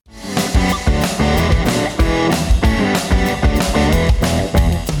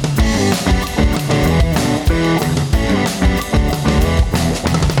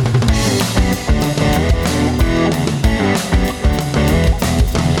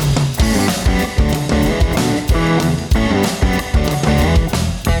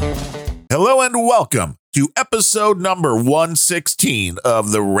Hello and welcome to episode number 116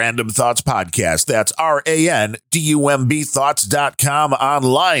 of the Random Thoughts Podcast. That's RANDUMB Thoughts.com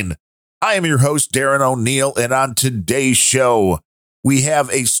online. I am your host, Darren O'Neill, and on today's show, we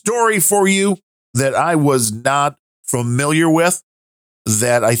have a story for you that I was not familiar with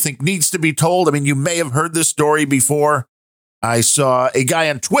that I think needs to be told. I mean, you may have heard this story before. I saw a guy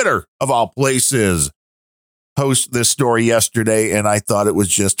on Twitter, of all places, post this story yesterday, and I thought it was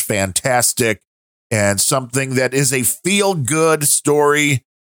just fantastic and something that is a feel-good story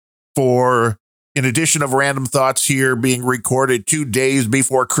for an edition of Random Thoughts here being recorded 2 days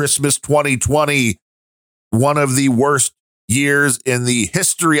before Christmas 2020, one of the worst years in the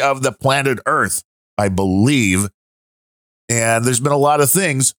history of the planet Earth, I believe. And there's been a lot of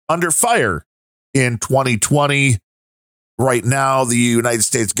things under fire in 2020. Right now, the United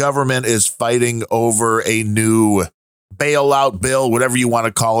States government is fighting over a new bailout bill, whatever you want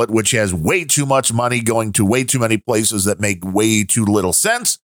to call it, which has way too much money going to way too many places that make way too little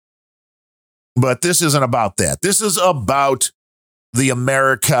sense. But this isn't about that. This is about the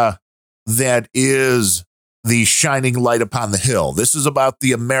America that is the shining light upon the hill. This is about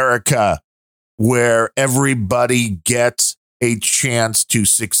the America where everybody gets a chance to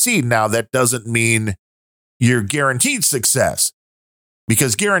succeed. Now, that doesn't mean you're guaranteed success,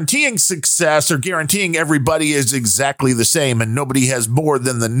 because guaranteeing success or guaranteeing everybody is exactly the same and nobody has more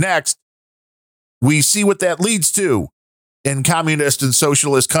than the next. We see what that leads to in communist and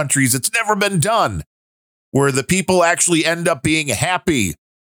socialist countries. It's never been done where the people actually end up being happy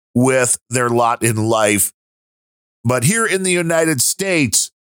with their lot in life. But here in the United States,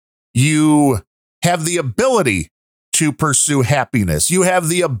 you have the ability to pursue happiness. You have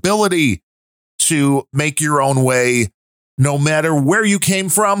the ability to make your own way, no matter where you came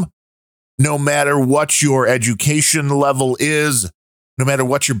from, no matter what your education level is, no matter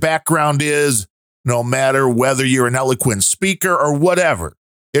what your background is, no matter whether you're an eloquent speaker or whatever.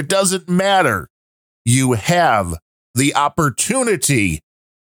 It doesn't matter. You have the opportunity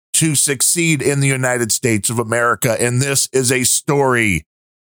to succeed in the United States of America. And this is a story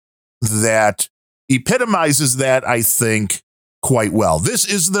that epitomizes that, I think, quite well.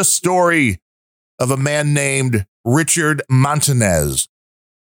 This is the story of a man named Richard Montanez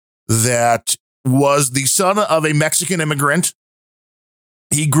that was the son of a Mexican immigrant.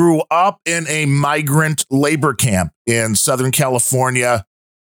 He grew up in a migrant labor camp in Southern California.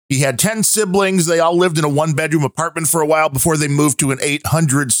 He had 10 siblings. They all lived in a one-bedroom apartment for a while before they moved to an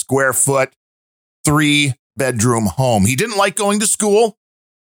 800 square foot, 3-bedroom home. He didn't like going to school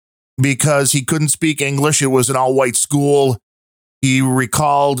because he couldn't speak English. It was an all-white school. He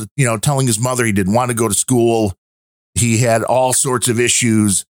recalled, telling his mother he didn't want to go to school. He had all sorts of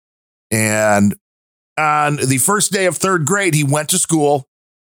issues. And on the first day of third grade, he went to school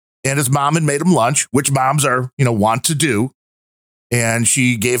and his mom had made him lunch, which moms are, want to do. And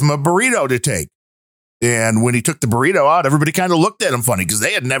she gave him a burrito to take. And when he took the burrito out, everybody kind of looked at him funny because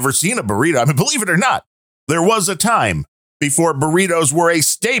they had never seen a burrito. I mean, believe it or not, there was a time before burritos were a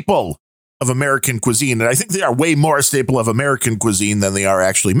staple of American cuisine. And I think they are way more a staple of American cuisine than they are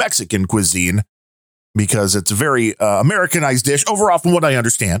actually Mexican cuisine, because it's a very Americanized dish overall from what I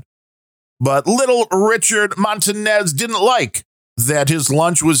understand. But little Richard Montanez didn't like that his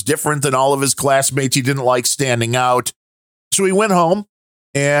lunch was different than all of his classmates. He didn't like standing out. So he went home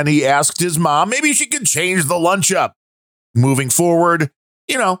and he asked his mom, maybe she could change the lunch up. Moving forward,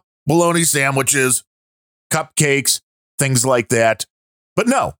 bologna sandwiches, cupcakes, things like that. But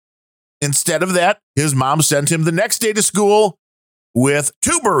no. Instead of that, his mom sent him the next day to school with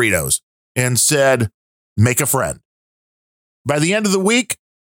 2 burritos and said, make a friend. By the end of the week,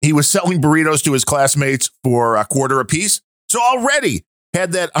 he was selling burritos to his classmates for a quarter apiece. So already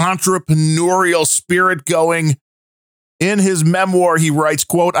had that entrepreneurial spirit going. In his memoir, he writes,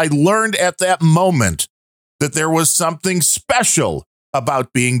 quote, I learned at that moment that there was something special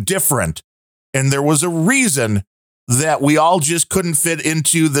about being different. And there was a reason that we all just couldn't fit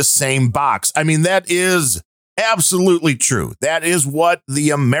into the same box. I mean, that is absolutely true. That is what the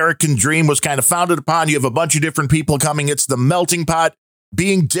American dream was kind of founded upon. You have a bunch of different people coming. It's the melting pot.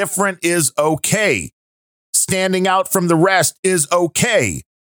 Being different is okay. Standing out from the rest is okay.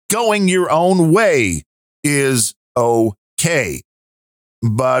 Going your own way is okay.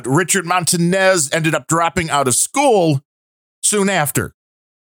 But Richard Montanez ended up dropping out of school soon after.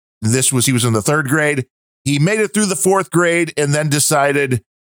 He was in the 3rd grade. He made it through the 4th grade and then decided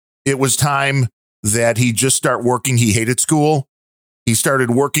it was time that he just start working. He hated school. He started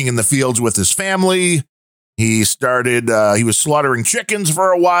working in the fields with his family. He was slaughtering chickens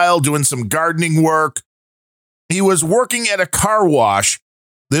for a while, doing some gardening work. He was working at a car wash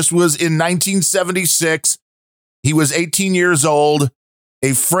This was in 1976. He was 18 years old.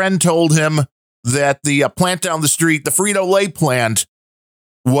 A friend told him that the plant down the street, the Frito-Lay plant,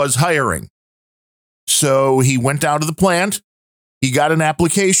 was hiring. So he went down to the plant. He got an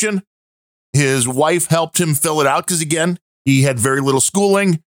application. His wife helped him fill it out because, again, he had very little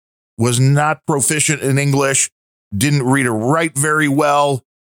schooling, was not proficient in English, didn't read or write very well.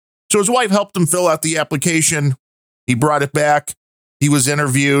 So his wife helped him fill out the application. He brought it back. He was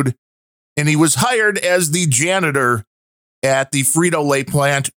interviewed, and he was hired as the janitor at the Frito-Lay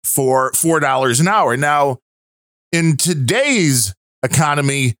plant for $4 an hour. Now, in today's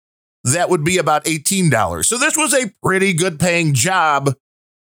economy, that would be about $18. So this was a pretty good paying job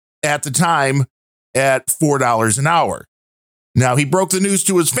at the time at $4 an hour. Now, he broke the news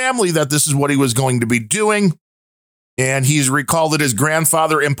to his family that this is what he was going to be doing. And he's recalled that his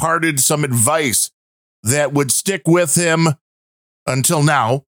grandfather imparted some advice that would stick with him until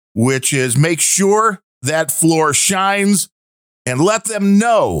now, which is make sure that floor shines and let them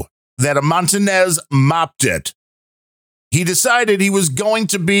know that a Montanez mopped it. He decided he was going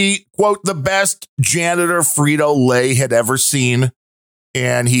to be, quote, the best janitor Frito-Lay had ever seen,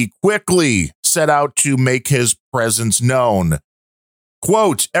 and he quickly set out to make his presence known.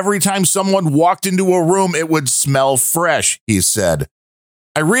 Quote, every time someone walked into a room, it would smell fresh, he said.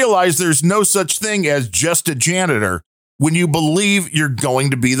 I realize there's no such thing as just a janitor when you believe you're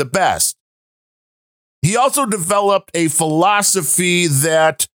going to be the best. He also developed a philosophy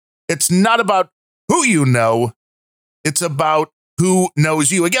that it's not about who you know, it's about who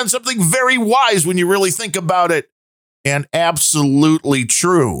knows you. Again, something very wise when you really think about it, and absolutely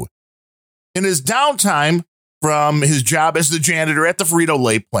true. In his downtime from his job as the janitor at the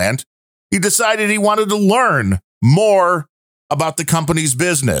Frito-Lay plant, he decided he wanted to learn more about the company's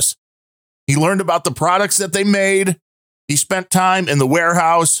business. He learned about the products that they made. He spent time in the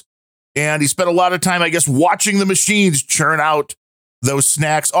warehouse, and he spent a lot of time, I guess, watching the machines churn out those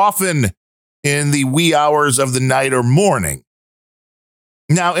snacks, often in the wee hours of the night or morning.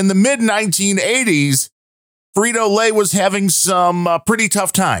 Now, in the mid-1980s, Frito-Lay was having some pretty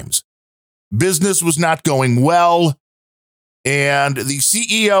tough times. Business was not going well, and the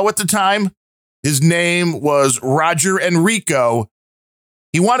CEO at the time, his name was Roger Enrico.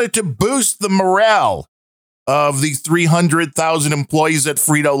 He wanted to boost the morale of the 300,000 employees that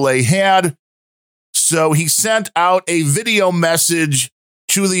Frito-Lay had, so he sent out a video message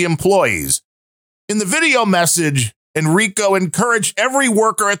to the employees. In the video message, Enrico encouraged every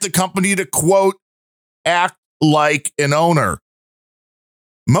worker at the company to, quote, act like an owner.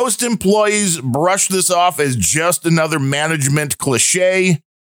 Most employees brush this off as just another management cliche.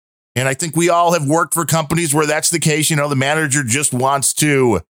 And I think we all have worked for companies where that's the case. You know, the manager just wants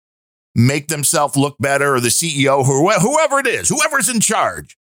to make themselves look better, or the CEO, whoever it is, whoever's in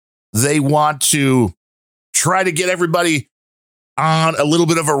charge. They want to try to get everybody on a little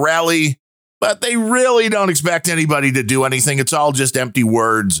bit of a rally, but they really don't expect anybody to do anything. It's all just empty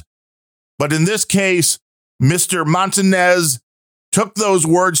words. But in this case, Mr. Montanez took those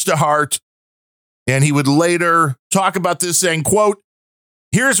words to heart, and he would later talk about this saying, quote,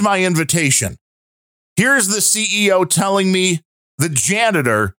 here's my invitation. Here's the CEO telling me, the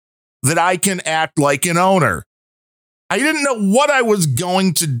janitor, that I can act like an owner. I didn't know what I was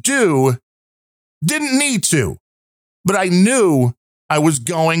going to do, didn't need to, but I knew I was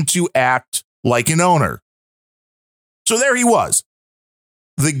going to act like an owner. So there he was,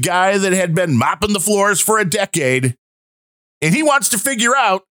 the guy that had been mopping the floors for a decade, and he wants to figure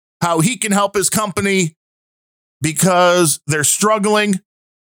out how he can help his company because they're struggling,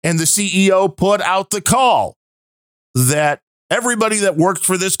 and the CEO put out the call that everybody that works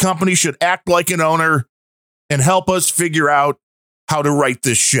for this company should act like an owner and help us figure out how to right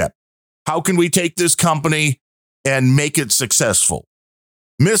this ship. How can we take this company and make it successful?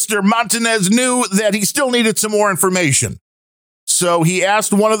 Mr. Montanez knew that he still needed some more information. So he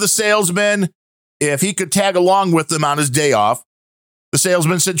asked one of the salesmen if he could tag along with them on his day off. The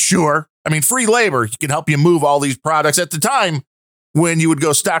salesman said, sure. I mean, free labor. He can help you move all these products. At the time, when you would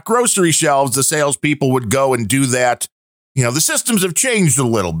go stock grocery shelves, the salespeople would go and do that. You know, the systems have changed a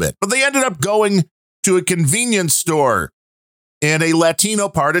little bit, but they ended up going to a convenience store in a Latino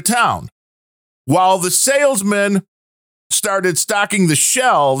part of town. While the salesman started stocking the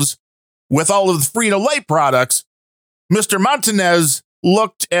shelves with all of the Frito-Lay products, Mr. Montanez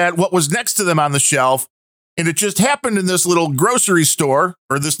looked at what was next to them on the shelf, and it just happened in this little grocery store,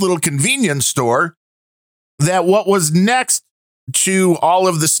 or this little convenience store, that what was next to all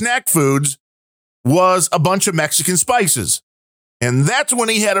of the snack foods was a bunch of Mexican spices. And that's when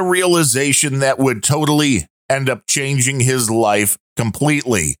he had a realization that would totally end up changing his life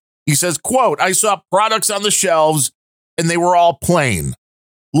completely. He says, quote, I saw products on the shelves and they were all plain.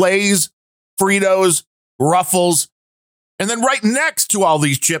 Lay's, Fritos, Ruffles, and then right next to all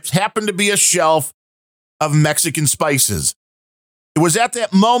these chips happened to be a shelf of Mexican spices. It was at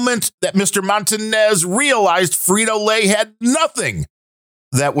that moment that Mr. Montanez realized Frito-Lay had nothing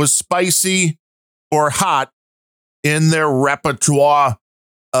that was spicy or hot in their repertoire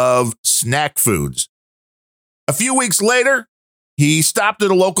of snack foods. A few weeks later, he stopped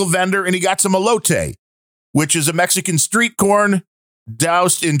at a local vendor and he got some elote, which is a Mexican street corn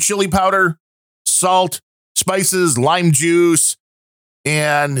doused in chili powder, salt, spices, lime juice,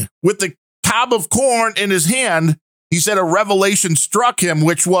 and with the cob of corn in his hand, he said a revelation struck him,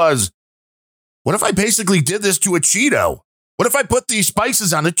 which was, what if I basically did this to a Cheeto? What if I put these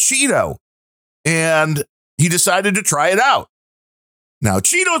spices on a Cheeto? And he decided to try it out. Now,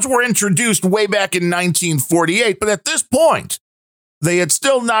 Cheetos were introduced way back in 1948, but at this point, they had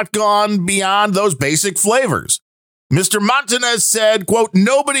still not gone beyond those basic flavors. Mr. Montanez said, quote,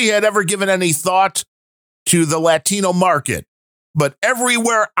 nobody had ever given any thought to the Latino market, but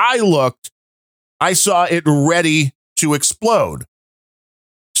everywhere I looked, I saw it ready to explode.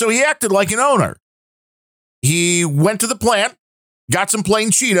 So he acted like an owner. He went to the plant, got some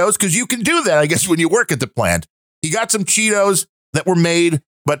plain Cheetos, because you can do that, I guess, when you work at the plant. He got some Cheetos that were made,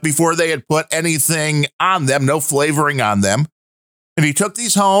 but before they had put anything on them, no flavoring on them. And he took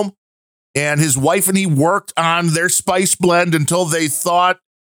these home, and his wife and he worked on their spice blend until they thought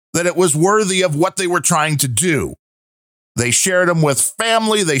that it was worthy of what they were trying to do. They shared them with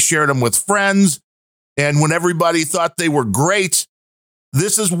family, they shared them with friends, and when everybody thought they were great,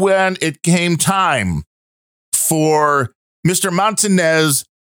 this is when it came time for Mr. Montanez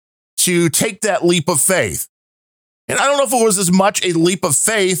to take that leap of faith. And I don't know if it was as much a leap of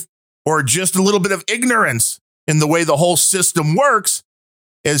faith or just a little bit of ignorance in the way the whole system works,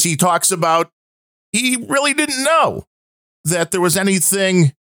 as he talks about, he really didn't know that there was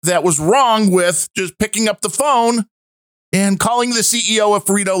anything that was wrong with just picking up the phone and calling the CEO of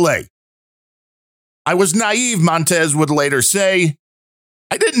Frito-Lay. I was naive, Montez would later say.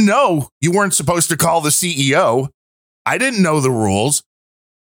 I didn't know you weren't supposed to call the CEO. I didn't know the rules.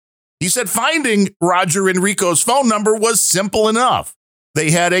 He said finding Roger Enrico's phone number was simple enough.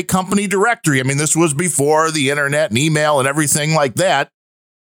 They had a company directory. I mean, this was before the internet and email and everything like that.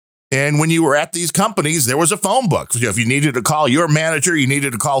 And when you were at these companies, there was a phone book. If you needed to call your manager, you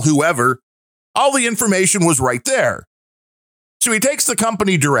needed to call whoever, all the information was right there. So he takes the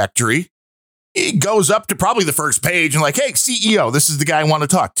company directory. He goes up to probably the first page and like, hey, CEO, this is the guy I want to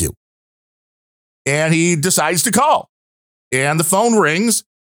talk to. And he decides to call. And the phone rings.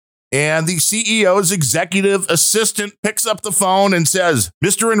 And the CEO's executive assistant picks up the phone and says,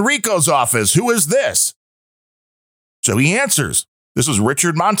 Mr. Enrico's office, who is this? So he answers, this is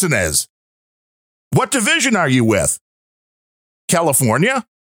Richard Montanez. What division are you with? California?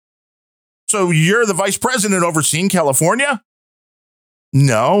 So you're the vice president overseeing California?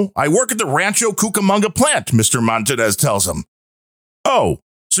 No, I work at the Rancho Cucamonga plant, Mr. Montanez tells him. Oh,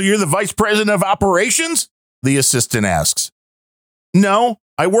 so you're the vice president of operations? The assistant asks. No,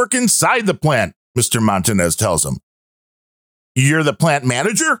 I work inside the plant, Mr. Montanez tells him. You're the plant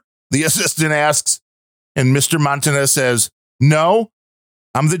manager? The assistant asks. And Mr. Montanez says, no,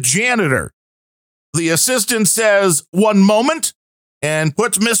 I'm the janitor. The assistant says, one moment, and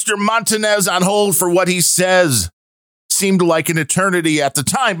puts Mr. Montanez on hold for what he says. Seemed like an eternity at the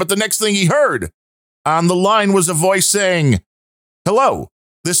time, but the next thing he heard on the line was a voice saying, hello,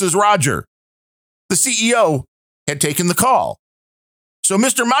 this is Roger. The CEO had taken the call. So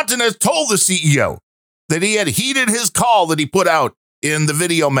Mr. Montanez told the CEO that he had heeded his call that he put out in the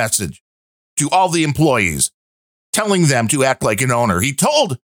video message to all the employees, telling them to act like an owner. He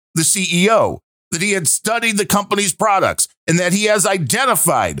told the CEO that he had studied the company's products and that he has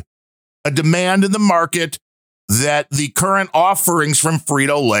identified a demand in the market that the current offerings from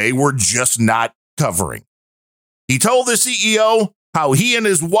Frito-Lay were just not covering. He told the CEO how he and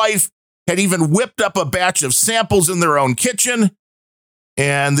his wife had even whipped up a batch of samples in their own kitchen,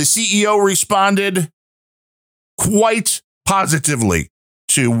 and the CEO responded quite positively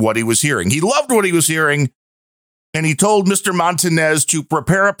to what he was hearing. He loved what he was hearing, and he told Mr. Montanez to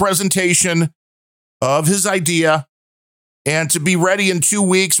prepare a presentation of his idea and to be ready in 2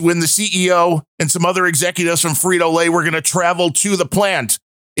 weeks when the CEO and some other executives from Frito-Lay were going to travel to the plant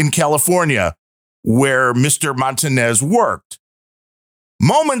in California where Mr. Montanez worked.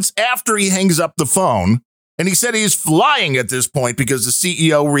 Moments after he hangs up the phone, and he said he's flying at this point because the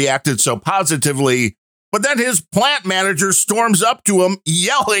CEO reacted so positively, but then his plant manager storms up to him,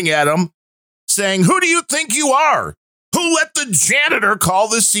 yelling at him, saying, "Who do you think you are? Who let the janitor call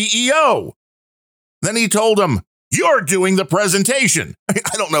the CEO?" Then he told him, "You're doing the presentation."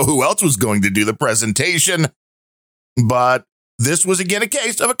 I don't know who else was going to do the presentation, but this was again a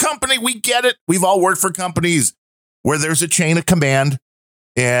case of a company. We get it. We've all worked for companies where there's a chain of command,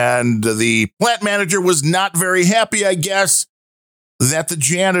 and the plant manager was not very happy, I guess, that the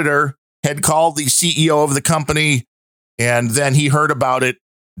janitor had called the CEO of the company, and then he heard about it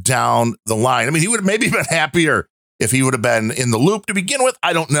down the line. I mean, he would have maybe been happier if he would have been in the loop to begin with.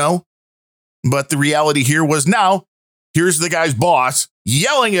 I don't know. But the reality here was now, here's the guy's boss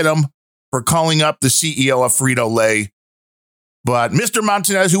yelling at him for calling up the CEO of Frito-Lay. But Mr.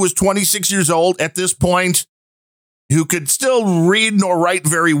 Montanez, who was 26 years old at this point, who could still read nor write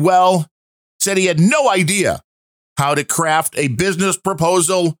very well, said he had no idea how to craft a business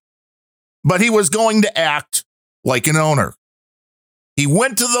proposal, but he was going to act like an owner. He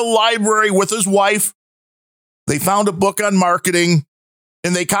went to the library with his wife. They found a book on marketing,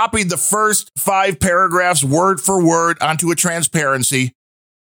 and they copied the first 5 paragraphs word for word onto a transparency.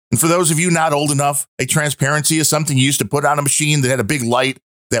 And for those of you not old enough, a transparency is something you used to put on a machine that had a big light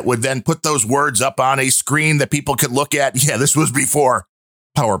that would then put those words up on a screen that people could look at. Yeah, this was before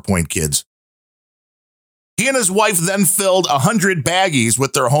PowerPoint, kids. He and his wife then filled 100 baggies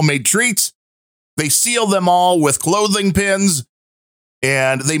with their homemade treats. They sealed them all with clothing pins,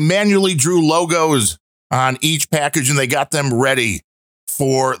 and they manually drew logos on each package, and they got them ready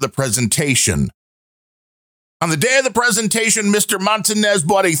for the presentation. On the day of the presentation, Mr. Montanez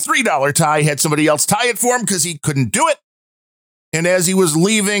bought a $3 tie, had somebody else tie it for him because he couldn't do it. And as he was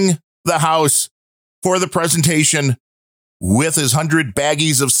leaving the house for the presentation with his 100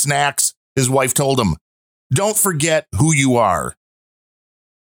 baggies of snacks, his wife told him, "Don't forget who you are."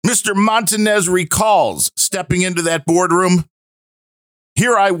 Mr. Montanez recalls stepping into that boardroom.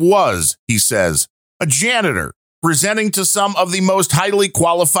 "Here I was," he says, "a janitor presenting to some of the most highly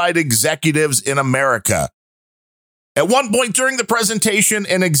qualified executives in America." At one point during the presentation,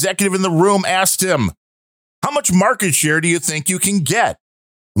 an executive in the room asked him, "How much market share do you think you can get?"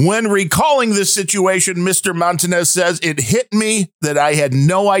 When recalling this situation, Mr. Montanez says, "It hit me that I had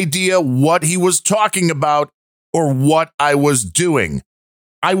no idea what he was talking about or what I was doing.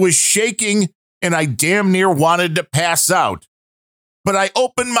 I was shaking and I damn near wanted to pass out. But I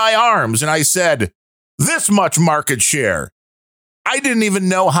opened my arms and I said, 'This much market share.' I didn't even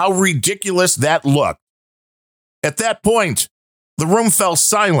know how ridiculous that looked." At that point, the room fell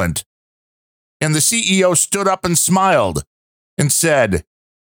silent, and the CEO stood up and smiled and said,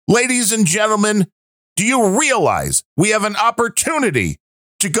 "Ladies and gentlemen, do you realize we have an opportunity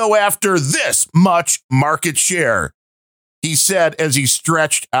to go after this much market share?" he said as he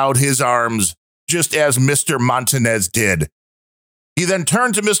stretched out his arms, just as Mr. Montanez did. He then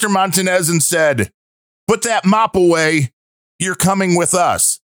turned to Mr. Montanez and said, "Put that mop away. You're coming with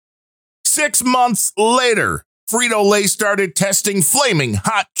us." 6 months later, Frito-Lay started testing flaming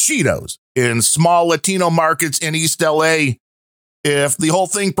hot Cheetos in small Latino markets in East LA. If the whole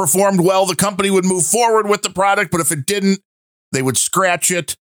thing performed well, the company would move forward with the product, but if it didn't, they would scratch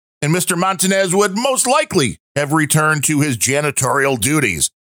it, and Mr. Montanez would most likely have returned to his janitorial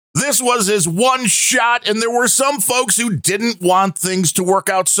duties. This was his one shot, and there were some folks who didn't want things to work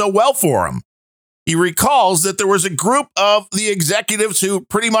out so well for him. He recalls that there was a group of the executives who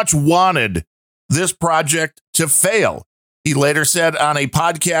pretty much wanted this project to fail. He later said on a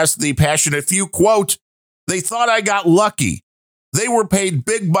podcast, The Passionate Few, quote, "They thought I got lucky. They were paid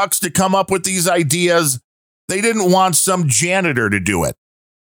big bucks to come up with these ideas. They didn't want some janitor to do it."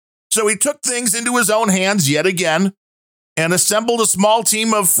 So he took things into his own hands yet again and assembled a small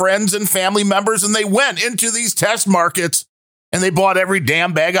team of friends and family members, and they went into these test markets and they bought every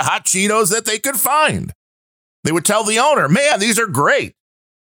damn bag of hot Cheetos that they could find. They would tell the owner, "Man, these are great."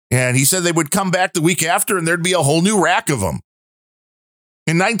 And he said they would come back the week after and there'd be a whole new rack of them.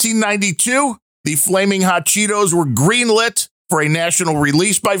 In 1992, the Flaming Hot Cheetos were greenlit for a national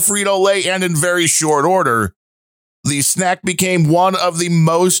release by Frito-Lay, and in very short order, the snack became one of the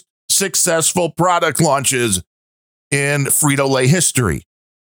most successful product launches in Frito-Lay history.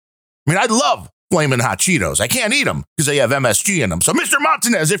 I mean, I love Flamin' Hot Cheetos. I can't eat them because they have MSG in them. So, Mr.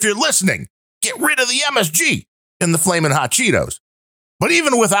 Montanez, if you're listening, get rid of the MSG in the Flamin' Hot Cheetos. But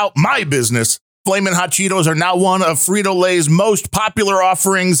even without my business, Flamin' Hot Cheetos are now one of Frito-Lay's most popular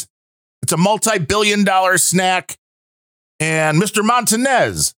offerings. It's a multi-billion-dollar snack. And Mr.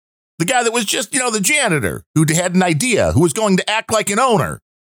 Montanez, the guy that was just, the janitor who had an idea, who was going to act like an owner,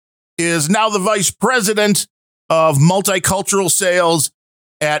 is now the vice president of multicultural sales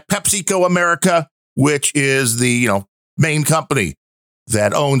at PepsiCo America, which is the, main company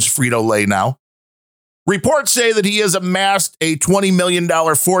that owns Frito-Lay now. Reports say that he has amassed a $20 million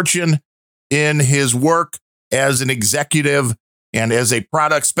fortune in his work as an executive and as a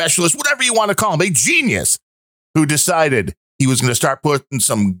product specialist, whatever you want to call him, a genius who decided he was going to start putting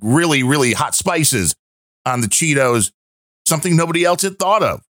some really, really hot spices on the Cheetos, something nobody else had thought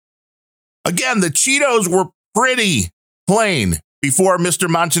of. Again, the Cheetos were pretty plain before Mr.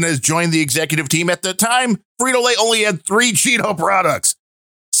 Montanez joined the executive team. At the time, Frito-Lay only had 3 Cheeto products.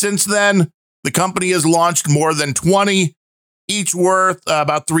 Since then, the company has launched more than 20, each worth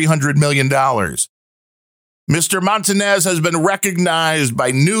about $300 million. Mr. Montanez has been recognized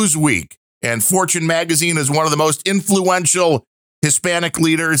by Newsweek and Fortune magazine as one of the most influential Hispanic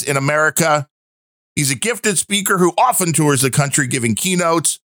leaders in America. He's a gifted speaker who often tours the country giving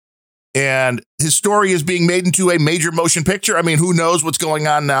keynotes, and his story is being made into a major motion picture. I mean, who knows what's going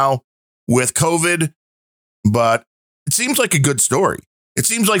on now with COVID, but it seems like a good story. It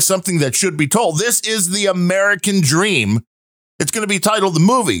seems like something that should be told. This is the American dream. It's going to be titled the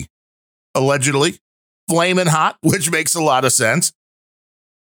movie, allegedly, Flamin' Hot, which makes a lot of sense.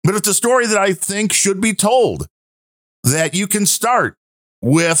 But it's a story that I think should be told, that you can start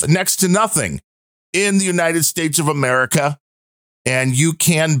with next to nothing in the United States of America, and you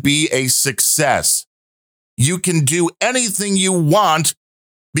can be a success. You can do anything you want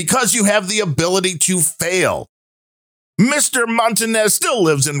because you have the ability to fail. Mr. Montanez still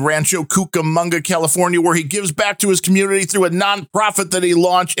lives in Rancho Cucamonga, California, where he gives back to his community through a nonprofit that he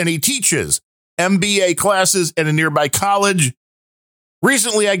launched, and he teaches MBA classes at a nearby college.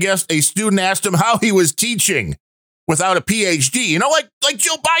 Recently, I guess, a student asked him how he was teaching without a PhD, like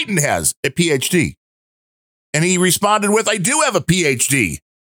Joe Biden has a PhD. And he responded with, I do have a PhD.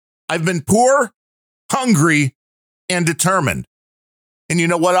 I've been poor, hungry, and determined. And you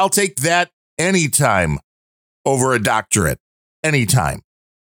know what? I'll take that anytime over a doctorate, anytime.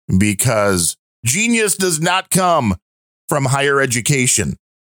 Because genius does not come from higher education.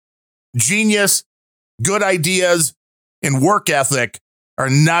 Genius, good ideas, and work ethic are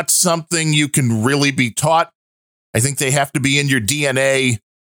not something you can really be taught. I think they have to be in your DNA.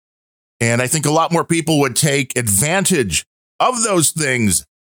 And I think a lot more people would take advantage of those things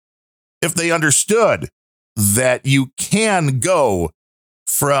if they understood that you can go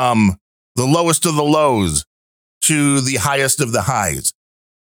from the lowest of the lows to the highest of the highs.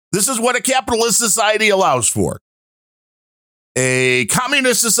 This is what a capitalist society allows for. A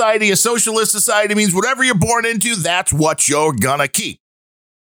communist society, a socialist society means whatever you're born into, that's what you're gonna keep.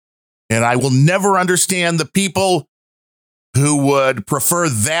 And I will never understand the people who would prefer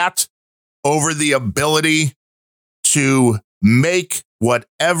that over the ability to make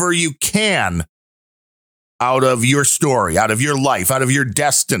whatever you can out of your story, out of your life, out of your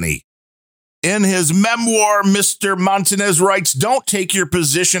destiny. In his memoir, Mr. Montanez writes, don't take your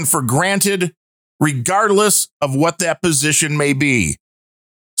position for granted, regardless of what that position may be.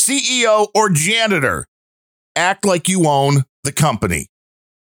 CEO or janitor, act like you own the company.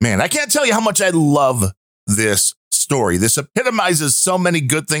 Man, I can't tell you how much I love this story. This epitomizes so many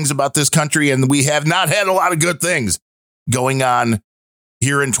good things about this country, and we have not had a lot of good things going on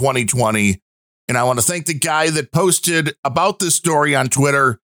here in 2020. And I want to thank the guy that posted about this story on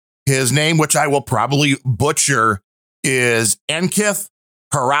Twitter. His name, which I will probably butcher, is Ankith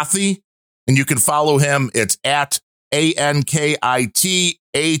Harathi, and you can follow him. It's at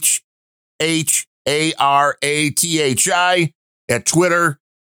ANKITHHARATHI at Twitter.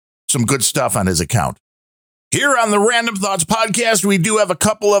 Some good stuff on his account. Here on the Random Thoughts podcast, we do have a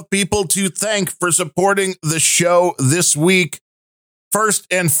couple of people to thank for supporting the show this week. First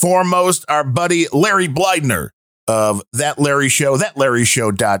and foremost, our buddy Larry Bleidner of That Larry Show,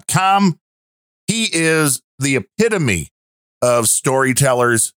 thatlarryshow.com. He is the epitome of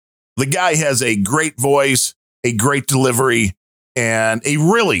storytellers. The guy has a great voice, a great delivery, and a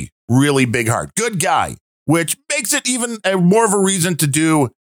really, really big heart. Good guy, which makes it even more of a reason to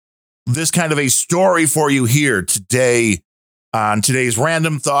do this kind of a story for you here today on today's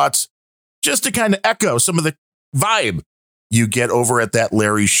Random Thoughts, just to kind of echo some of the vibe you get over at That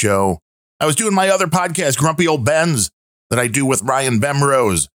Larry Show. I was doing my other podcast, Grumpy Old Ben's, that I do with Ryan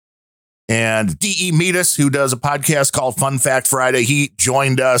Bemrose. And D.E. Meatus, who does a podcast called Fun Fact Friday, he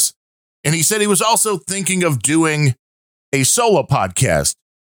joined us. And he said he was also thinking of doing a solo podcast.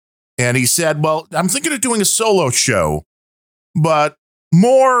 And he said, well, I'm thinking of doing a solo show, but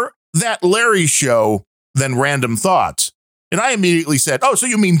more That Larry Show than Random Thoughts. And I immediately said, oh, so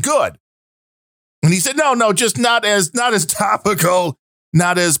you mean good? And he said, no, just not as topical,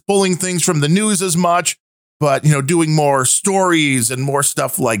 not as pulling things from the news as much, but, doing more stories and more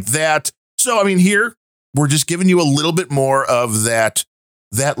stuff like that. So, here, we're just giving you a little bit more of that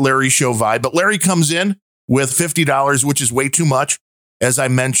that Larry Show vibe. But Larry comes in with $50, which is way too much, as I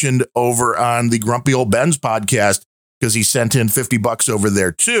mentioned over on the Grumpy Old Ben's podcast, because he sent in $50 over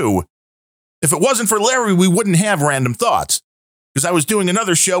there too. If it wasn't for Larry, we wouldn't have Random Thoughts, because I was doing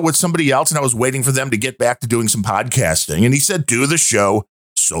another show with somebody else and I was waiting for them to get back to doing some podcasting. And he said, do the show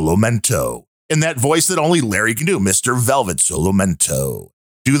Solomento in that voice that only Larry can do, Mr. Velvet Solomento.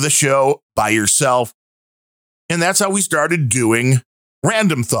 Do the show by yourself. And that's how we started doing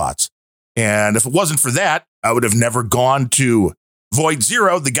Random Thoughts. And if it wasn't for that, I would have never gone to Void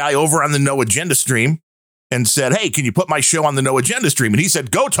Zero, the guy over on the No Agenda stream, and said, hey, can you put my show on the No Agenda stream? And he said,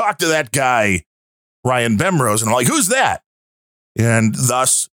 go talk to that guy, Ryan Bemrose. And I'm like, who's that? And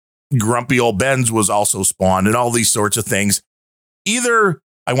thus, Grumpy Old Ben's was also spawned and all these sorts of things. Either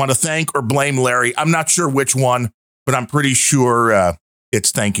I want to thank or blame Larry. I'm not sure which one, but I'm pretty sure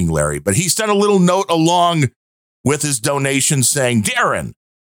it's thanking Larry. But he sent a little note along with his donation saying, Darren,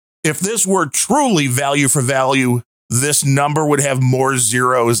 if this were truly value for value, this number would have more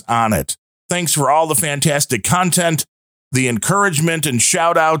zeros on it. Thanks for all the fantastic content, the encouragement and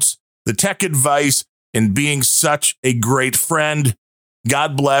shout outs, the tech advice, and being such a great friend.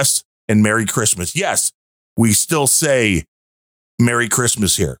 God bless and Merry Christmas. Yes, we still say Merry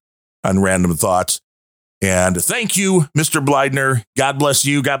Christmas here on Random Thoughts. And thank you, Mr. Blydner. God bless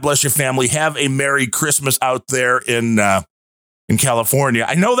you. God bless your family. Have a Merry Christmas out there in California.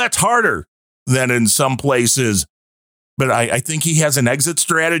 I know that's harder than in some places, but I think he has an exit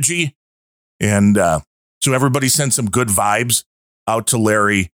strategy. And so everybody send some good vibes out to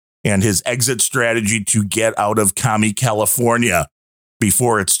Larry and his exit strategy to get out of commie California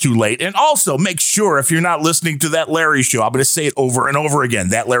before it's too late. And also make sure, if you're not listening to That Larry Show, I'm going to say it over and over again,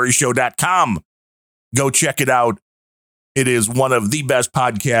 thatlarryshow.com. Go check it out. It is one of the best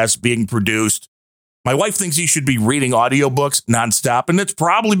podcasts being produced. My wife thinks he should be reading audiobooks nonstop, and it's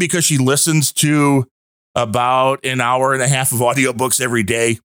probably because she listens to about an hour and a half of audiobooks every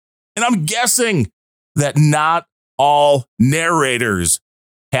day. And I'm guessing that not all narrators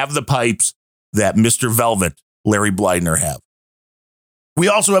have the pipes that Mr. Velvet, Larry Blydner, have. We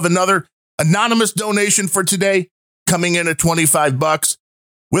also have another anonymous donation for today coming in at $25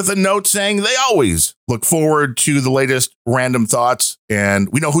 with a note saying they always look forward to the latest Random Thoughts. And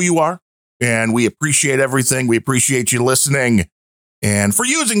we know who you are, and we appreciate everything. We appreciate you listening and for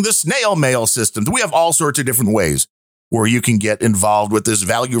using the snail mail system. We have all sorts of different ways where you can get involved with this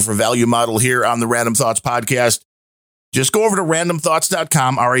value for value model here on the Random Thoughts podcast. Just go over to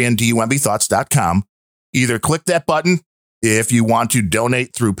randomthoughts.com, RANDUMB thoughts.com. Either click that button if you want to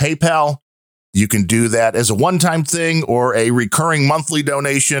donate through PayPal. You can do that as a one-time thing or a recurring monthly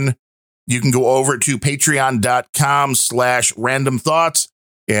donation. You can go over to patreon.com/randomthoughts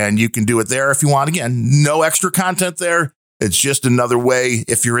and you can do it there if you want. Again, no extra content there. It's just another way.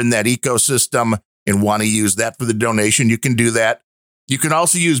 If you're in that ecosystem and want to use that for the donation, you can do that. You can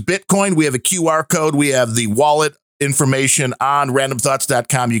also use Bitcoin. We have a QR code. We have the wallet information on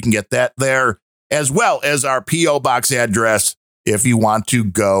randomthoughts.com. You can get that there, as well as our P.O. Box address if you want to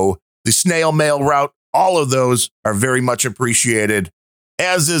go the snail mail route. All of those are very much appreciated,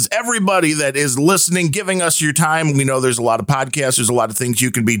 as is everybody that is listening, giving us your time. We know there's a lot of podcasts. There's a lot of things you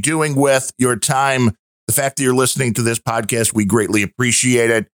can be doing with your time. The fact that you're listening to this podcast, we greatly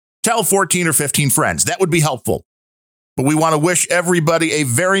appreciate it. Tell 14 or 15 friends. That would be helpful. But we want to wish everybody a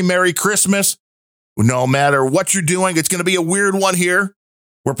very Merry Christmas. No matter what you're doing, it's going to be a weird one here.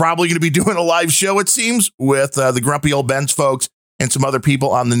 We're probably going to be doing a live show, it seems, with the Grumpy Old Ben's folks and some other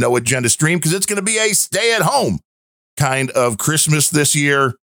people on the No Agenda stream, because it's going to be a stay-at-home kind of Christmas this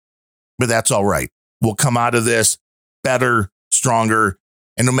year. But that's all right. We'll come out of this better, stronger,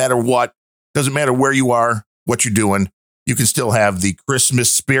 and no matter what, doesn't matter where you are, what you're doing, you can still have the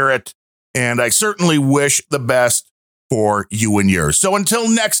Christmas spirit. And I certainly wish the best for you and yours. So until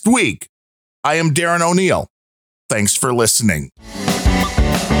next week, I am Darren O'Neill. Thanks for listening.